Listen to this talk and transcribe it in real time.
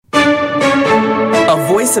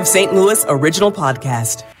Voice of St. Louis original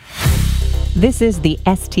podcast. This is the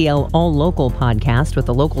STL All Local podcast with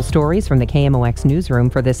the local stories from the KMOX newsroom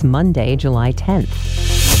for this Monday, July 10th.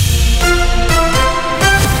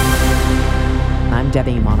 I'm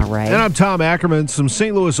Debbie Monterey. And I'm Tom Ackerman. Some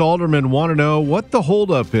St. Louis aldermen want to know what the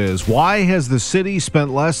holdup is. Why has the city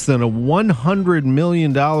spent less than $100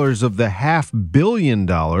 million of the $500 million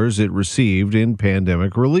it received in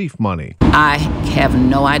pandemic relief money? I have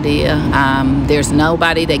no idea. There's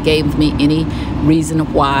nobody that gave me any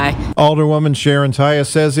reason why. Alderwoman Sharon Taya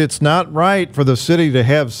says it's not right for the city to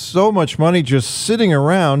have so much money just sitting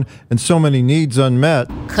around and so many needs unmet.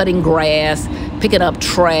 Cutting grass, picking up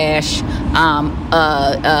trash,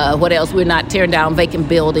 what else? We're not tearing down vacant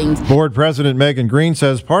buildings. Board President Megan Green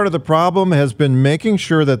says part of the problem has been making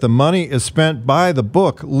sure that the money is spent by the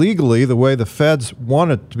book legally, the way the feds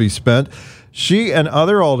want it to be spent. She and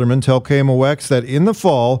other aldermen tell KMOX that in the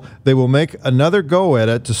fall, they will make another go at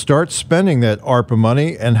it to start spending that ARPA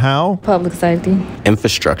money. And how? Public safety.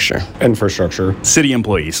 Infrastructure. City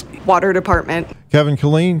employees. Water department. Kevin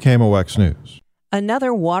Killeen, KMOX News.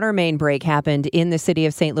 Another water main break happened in the city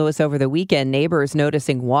of St. Louis over the weekend. Neighbors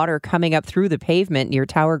noticing water coming up through the pavement near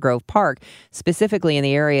Tower Grove Park, specifically in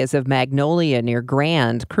the areas of Magnolia near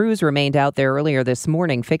Grand. Crews remained out there earlier this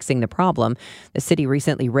morning fixing the problem. The city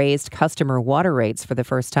recently raised customer water rates for the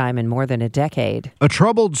first time in more than a decade. A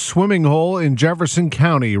troubled swimming hole in Jefferson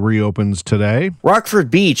County reopens today.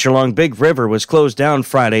 Rockford Beach along Big River was closed down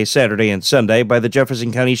Friday, Saturday, and Sunday by the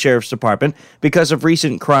Jefferson County Sheriff's Department because of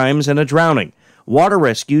recent crimes and a drowning. Water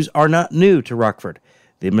rescues are not new to Rockford.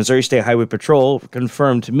 The Missouri State Highway Patrol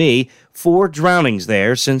confirmed to me 4 drownings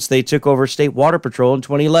there since they took over State Water Patrol in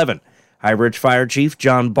 2011. High Ridge Fire Chief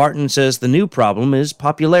John Barton says the new problem is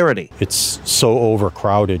popularity. It's so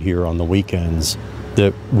overcrowded here on the weekends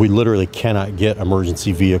that we literally cannot get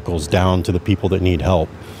emergency vehicles down to the people that need help.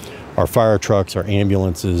 Our fire trucks, our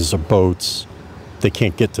ambulances, our boats, they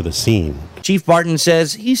can't get to the scene. Chief Barton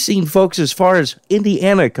says he's seen folks as far as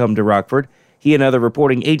Indiana come to Rockford. He and other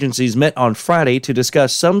reporting agencies met on Friday to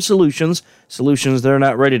discuss some solutions they're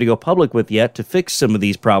not ready to go public with yet to fix some of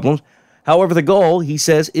these problems. However, the goal, he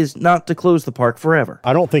says, is not to close the park forever.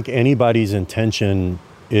 I don't think anybody's intention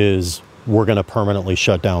is we're going to permanently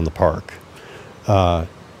shut down the park.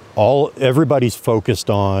 Everybody's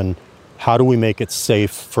focused on how do we make it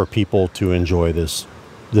safe for people to enjoy this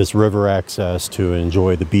river access, to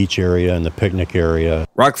enjoy the beach area and the picnic area.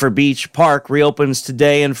 Rockford Beach Park reopens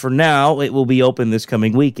today, and for now, it will be open this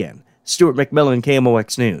coming weekend. Stuart McMillan,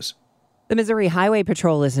 KMOX News. The Missouri Highway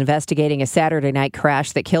Patrol is investigating a Saturday night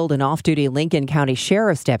crash that killed an off-duty Lincoln County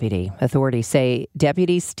Sheriff's deputy. Authorities say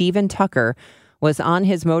Deputy Stephen Tucker was on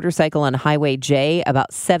his motorcycle on Highway J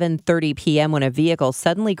about 7:30 p.m. when a vehicle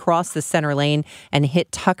suddenly crossed the center lane and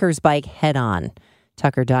hit Tucker's bike head-on.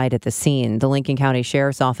 Tucker died at the scene. The Lincoln County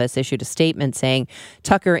Sheriff's Office issued a statement saying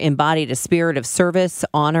Tucker embodied a spirit of service,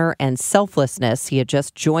 honor, and selflessness. He had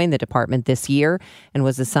just joined the department this year and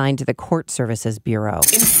was assigned to the Court Services Bureau.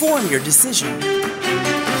 Inform your decision.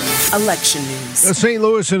 Election news. St.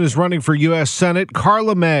 Louisan is running for U.S. Senate.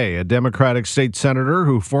 Carla May, a Democratic state senator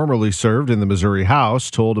who formerly served in the Missouri House,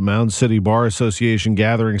 told a Mound City Bar Association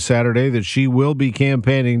gathering Saturday that she will be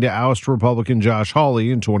campaigning to oust Republican Josh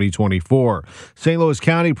Hawley in 2024. St. Louis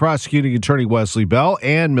County Prosecuting Attorney Wesley Bell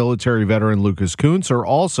and military veteran Lucas Kuntz are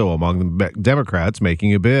also among the Democrats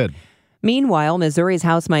making a bid. Meanwhile, Missouri's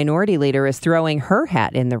House Minority Leader is throwing her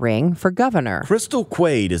hat in the ring for governor. Crystal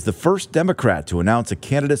Quaid is the first Democrat to announce a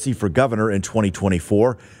candidacy for governor in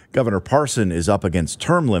 2024. Governor Parson is up against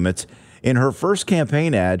term limits. In her first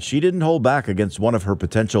campaign ad, she didn't hold back against one of her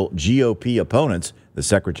potential GOP opponents, the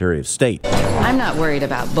Secretary of State. I'm not worried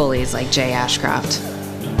about bullies like Jay Ashcroft,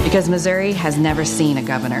 because Missouri has never seen a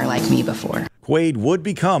governor like me before. Quaid would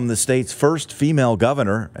become the state's first female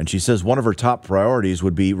governor, and she says one of her top priorities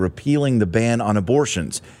would be repealing the ban on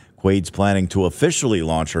abortions. Quaid's planning to officially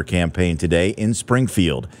launch her campaign today in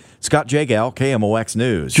Springfield. Scott Jagal, KMOX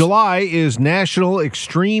News. July is National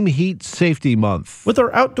Extreme Heat Safety Month. With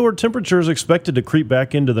our outdoor temperatures expected to creep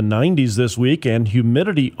back into the 90s this week and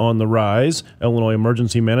humidity on the rise, Illinois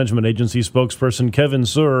Emergency Management Agency spokesperson Kevin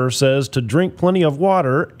Suhr says to drink plenty of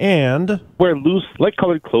water and wear loose,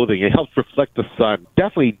 light-colored clothing. It helps reflect the sun.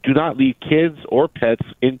 Definitely do not leave kids or pets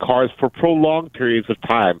in cars for prolonged periods of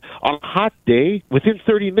time. On a hot day, within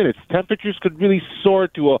 30 minutes, temperatures could really soar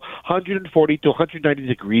to 140 to 190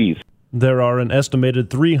 degrees. There are an estimated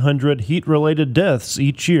 300 heat-related deaths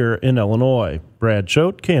each year in Illinois. Brad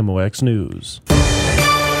Choate, KMOX News.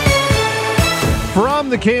 From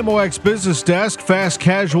the KMOX business desk, fast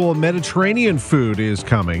casual Mediterranean food is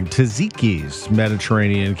coming. Tzatziki's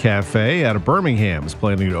Mediterranean Cafe out of Birmingham is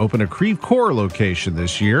planning to open a Creve Coeur location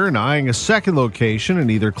this year and eyeing a second location in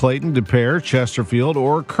either Clayton, De Pere, Chesterfield,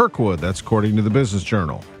 or Kirkwood. That's according to the Business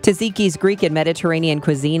Journal. Tzatziki's Greek and Mediterranean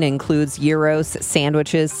cuisine includes gyros,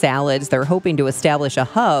 sandwiches, salads. They're hoping to establish a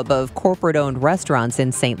hub of corporate-owned restaurants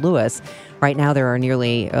in St. Louis. Right now, there are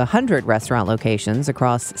nearly 100 restaurant locations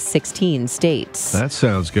across 16 states. That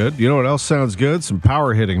sounds good. You know what else sounds good? Some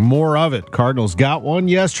power hitting. More of it. Cardinals got one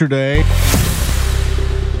yesterday.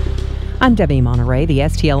 I'm Debbie Monterey. The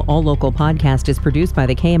STL All Local podcast is produced by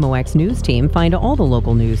the KMOX News team. Find all the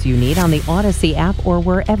local news you need on the Odyssey app or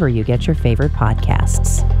wherever you get your favorite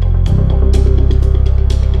podcasts.